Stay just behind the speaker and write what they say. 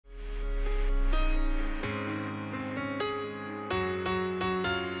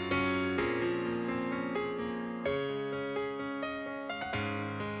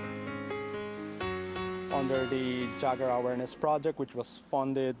under the Jaguar Awareness Project, which was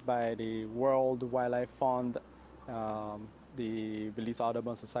funded by the World Wildlife Fund. The Belize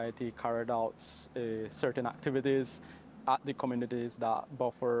Audubon Society carried out certain activities at the communities that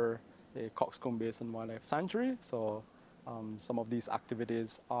buffer the Cockscomb Basin Wildlife Sanctuary. So some of these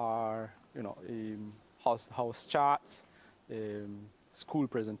activities are, house chats, school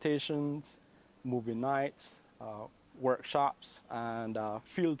presentations, movie nights, workshops, and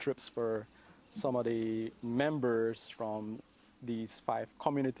field trips for some of the members from these 5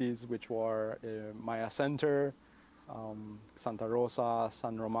 communities, which were Maya Center, Santa Rosa,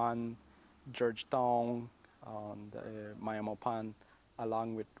 San Roman, Georgetown, and Maya Mopan,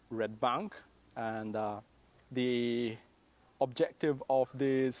 along with Red Bank. And the objective of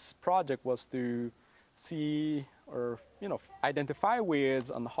this project was to see or identify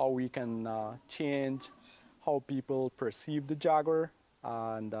ways on how we can change how people perceive the jaguar,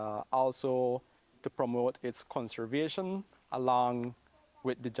 and also to promote its conservation along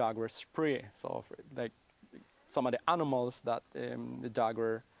with the jaguar's prey. So like some of the animals that the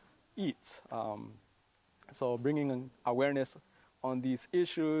jaguar eats. So bringing awareness on these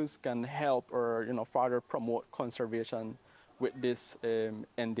issues can help or further promote conservation with this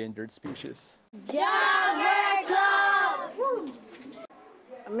endangered species. Jaguar Club! Woo!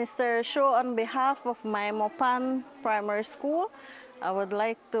 Mr. Shaw, on behalf of my Mopan Primary School, I would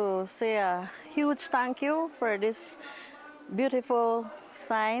like to say a huge thank you for this beautiful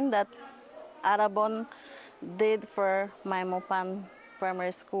sign that Audubon did for my Mopan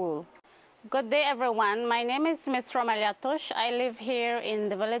Primary School. Good day, everyone. My name is Ms. Romelia Tush. I live here in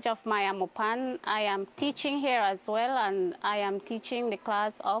the village of Maya Mopan. I am teaching here as well, and I am teaching the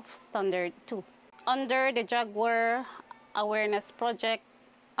class of Standard 2. Under the Jaguar Awareness Project,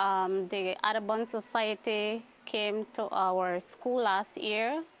 the Audubon Society came to our school last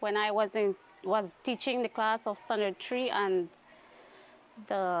year when I was teaching the class of Standard 3, and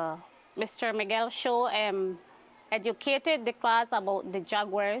Mr. Miguel Shaw educated the class about the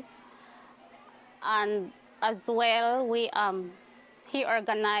jaguars. And as well, he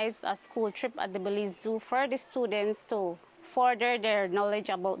organized a school trip at the Belize Zoo for the students to further their knowledge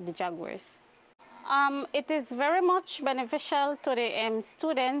about the jaguars. It is very much beneficial to the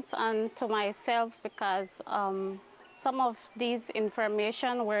students and to myself because some of these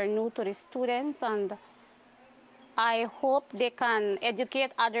information were new to the students, and I hope they can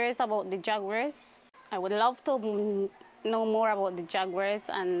educate others about the jaguars. I would love to know more about the jaguars,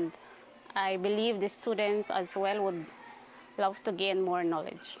 and I believe the students as well would love to gain more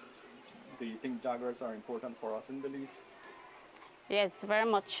knowledge. Do you think jaguars are important for us in Belize? Yes, very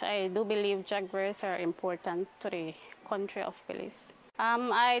much. I do believe jaguars are important to the country of Belize.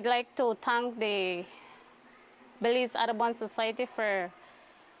 I'd like to thank the Belize Audubon Society for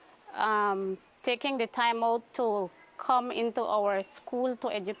taking the time out to come into our school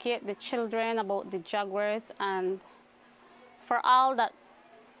to educate the children about the jaguars, and for all that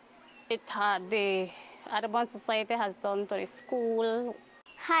the Audubon Society has done to the school.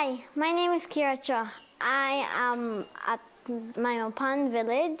 Hi, my name is Kira Cha. I am at my Mopan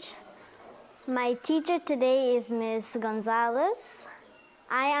village. My teacher today is Ms. Gonzalez.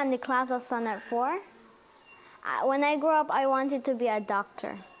 I am the class of Standard 4. When I grew up, I wanted to be a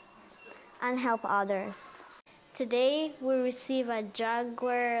doctor and help others. Today, we receive a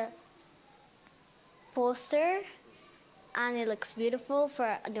jaguar poster, and it looks beautiful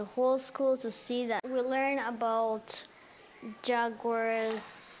for the whole school to see that. We learn about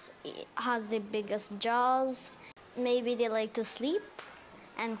jaguars has the biggest jaws. Maybe they like to sleep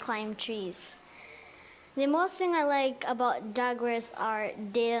and climb trees. The most thing I like about jaguars are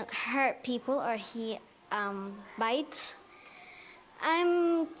they don't hurt people or bites.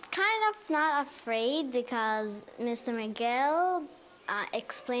 I'm kind of not afraid because Mr. Miguel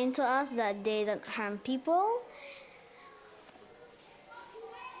explained to us that they don't harm people.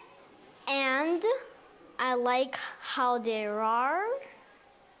 And I like how they roar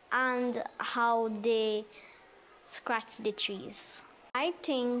and how they scratch the trees. I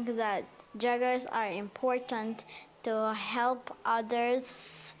think that jaguars are important to help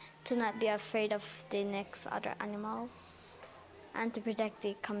others to not be afraid of the next other animals and to protect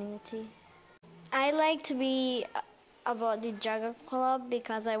the community. I like to be about the Jaguar Club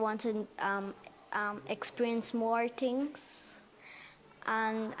because I want to experience more things,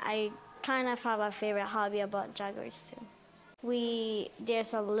 and I kind of have a favorite hobby about jaguars too.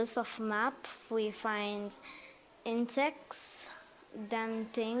 There's a list of map. We find insects, them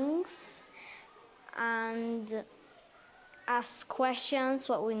things, and ask questions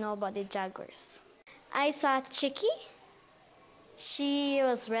what we know about the jaguars. I saw Chicky. She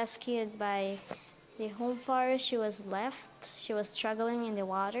was rescued by the home forest, she was left. She was struggling in the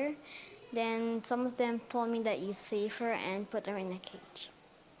water. Then some of them told me that you save her and put her in a cage.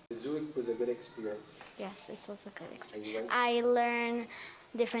 The zoo was a good experience. Yes, it was a good experience. I learned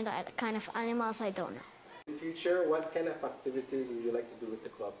different kind of animals I don't know. In the future, what kind of activities would you like to do with the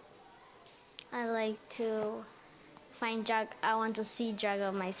club? I like to find I want to see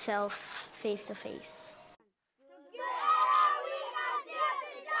Jaguar myself face to face.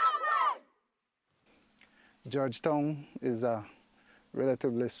 Georgetown is a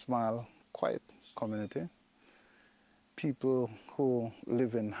relatively small, quiet community. People who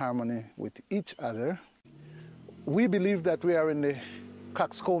live in harmony with each other. We believe that we are in the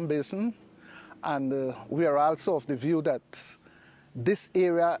Cockscomb Basin, and we are also of the view that this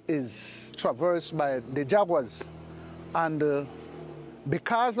area is traversed by the Jaguars. And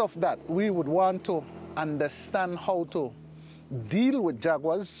because of that, we would want to understand how to deal with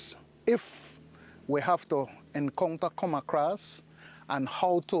Jaguars if we have to come across, and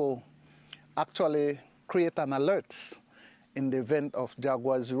how to actually create an alert in the event of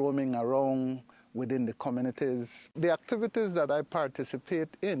Jaguars roaming around within the communities. The activities that I participate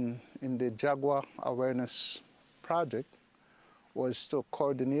in the Jaguar Awareness Project was to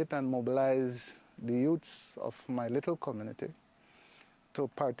coordinate and mobilize the youths of my little community to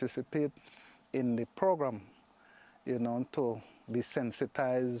participate in the program, to be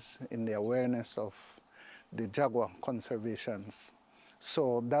sensitized in the awareness of the jaguar conservations.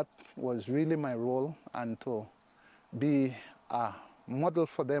 So that was really my role, and to be a model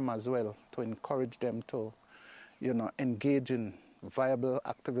for them as well, to encourage them to, engage in viable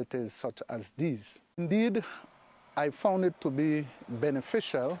activities such as these. Indeed, I found it to be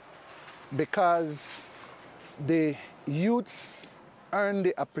beneficial because the youths earn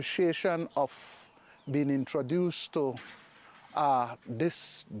the appreciation of being introduced to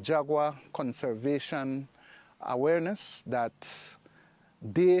this jaguar conservation awareness that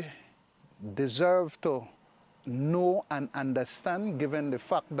they deserve to know and understand, given the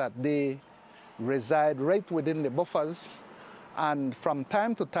fact that they reside right within the buffers, and from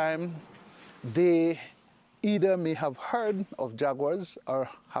time to time they either may have heard of jaguars or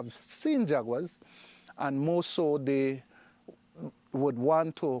have seen jaguars, and more so they would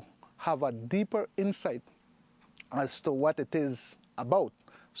want to have a deeper insight as to what it is about.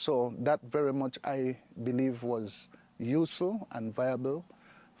 So that very much, I believe, was useful and viable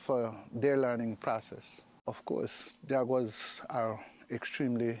for their learning process. Of course, jaguars are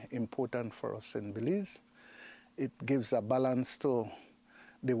extremely important for us in Belize. It gives a balance to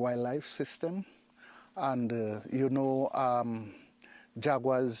the wildlife system. And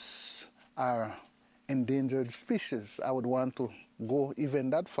jaguars are endangered species. I would want to go even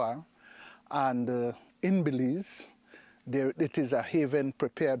that far. And in Belize, it is a haven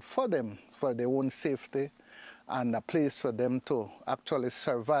prepared for them, for their own safety, and a place for them to actually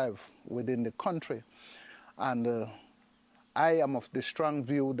survive within the country. And I am of the strong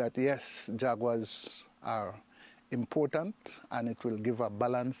view that yes, jaguars are important, and it will give a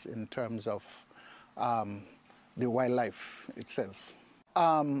balance in terms of the wildlife itself.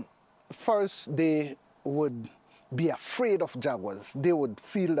 First, they would be afraid of jaguars. They would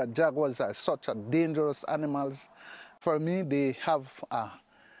feel that jaguars are such a dangerous animals. For me, they have a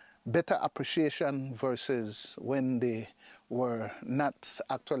better appreciation versus when they were not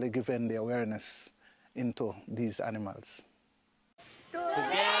actually given the awareness into these animals.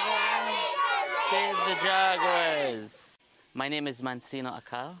 Together, save the Jaguars! My name is Mancino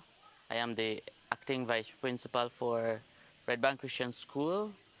Akal. I am the acting vice principal for Red Bank Christian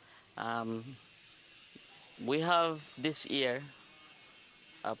School. We have this year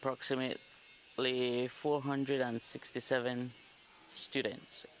approximately 467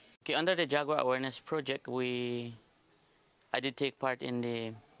 students. Okay, under the Jaguar Awareness Project, I did take part in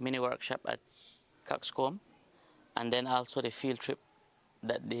the mini workshop at Cockscomb, and then also the field trip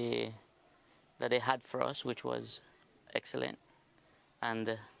that they had for us, which was excellent.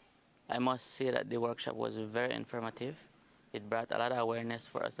 And I must say that the workshop was very informative. It brought a lot of awareness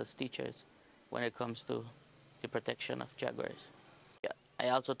for us as teachers when it comes to the protection of jaguars. Yeah, I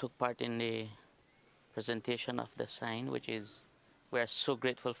also took part in the presentation of the sign, which we are so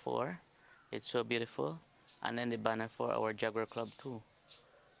grateful for. It's so beautiful. And then the banner for our Jaguar Club too.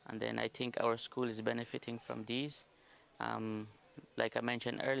 And then I think our school is benefiting from these. Like I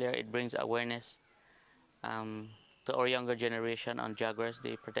mentioned earlier, it brings awareness to our younger generation on jaguars,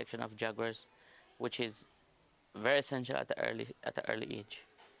 the protection of jaguars, which is very essential at the early age.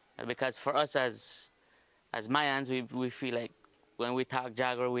 Because for us as Mayans, we feel like when we talk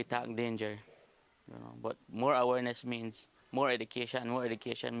jaguar, we talk danger. But more awareness means more education, and more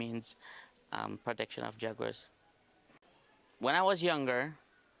education means protection of jaguars. When I was younger,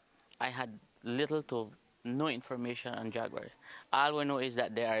 I had little to no information on jaguars. All we know is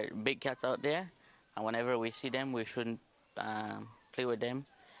that there are big cats out there, and whenever we see them, we shouldn't play with them.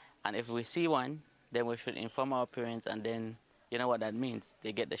 And if we see one, then we should inform our parents, and then you know what that means.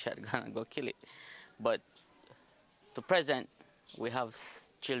 They get the shotgun and go kill it. But to present, we have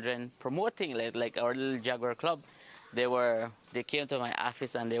children promoting like our little jaguar club. They came to my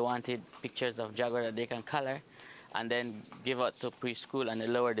office and they wanted pictures of jaguar that they can color and then give out to preschool and the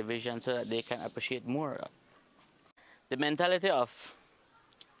lower division so that they can appreciate more. The mentality of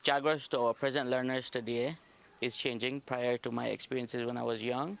jaguars to our present learners today is changing prior to my experiences when I was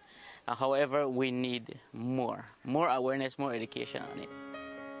young. However, we need more awareness, more education on it.